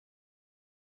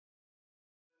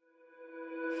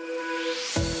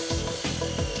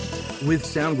With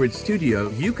SoundGrid Studio,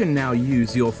 you can now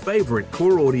use your favorite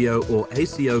CoreAudio or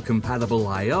ASIO compatible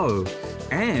I/O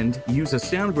and use a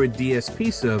SoundGrid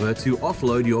DSP server to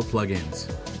offload your plugins.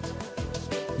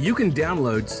 You can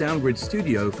download SoundGrid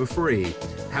Studio for free.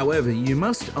 However, you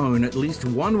must own at least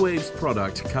one Waves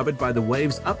product covered by the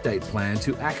Waves update plan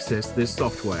to access this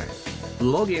software.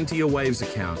 Log into your Waves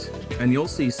account, and you'll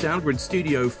see SoundGrid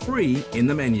Studio free in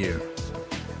the menu.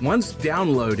 Once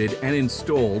downloaded and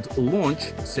installed,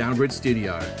 launch SoundGrid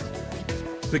Studio.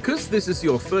 Because this is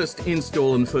your first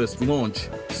install and first launch,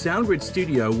 SoundGrid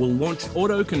Studio will launch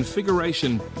auto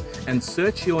configuration and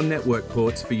search your network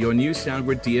ports for your new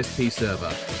SoundGrid DSP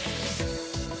server.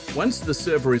 Once the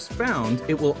server is found,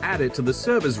 it will add it to the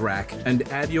server's rack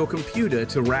and add your computer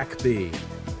to rack B.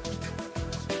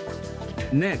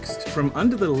 Next, from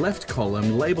under the left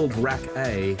column labeled Rack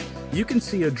A, you can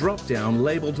see a drop-down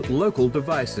labeled Local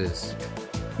Devices.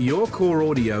 Your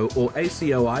CoreAudio or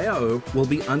ASIO I/O will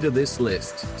be under this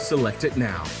list. Select it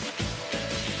now.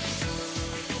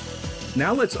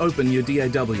 Now let's open your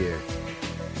DAW.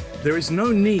 There is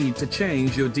no need to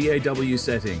change your DAW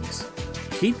settings.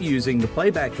 Keep using the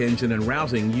playback engine and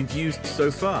routing you've used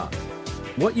so far.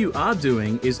 What you are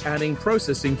doing is adding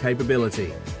processing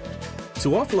capability. To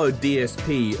offload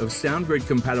DSP of SoundGrid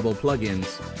compatible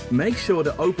plugins, make sure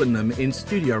to open them in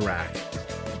Studio Rack.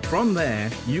 From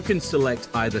there, you can select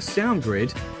either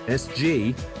SoundGrid,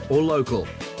 SG, or Local.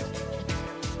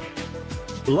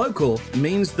 Local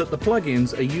means that the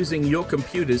plugins are using your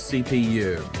computer's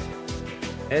CPU.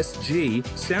 SG,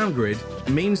 SoundGrid,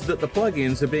 means that the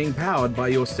plugins are being powered by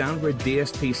your SoundGrid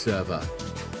DSP server,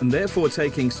 and therefore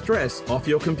taking stress off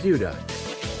your computer.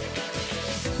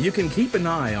 You can keep an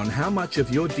eye on how much of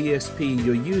your DSP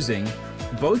you're using,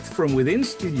 both from within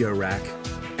Studio Rack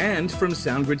and from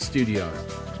SoundGrid Studio.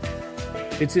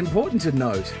 It's important to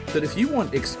note that if you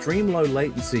want extreme low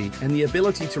latency and the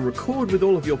ability to record with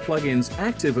all of your plugins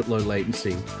active at low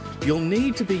latency, you'll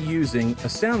need to be using a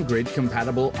SoundGrid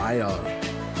compatible I/O.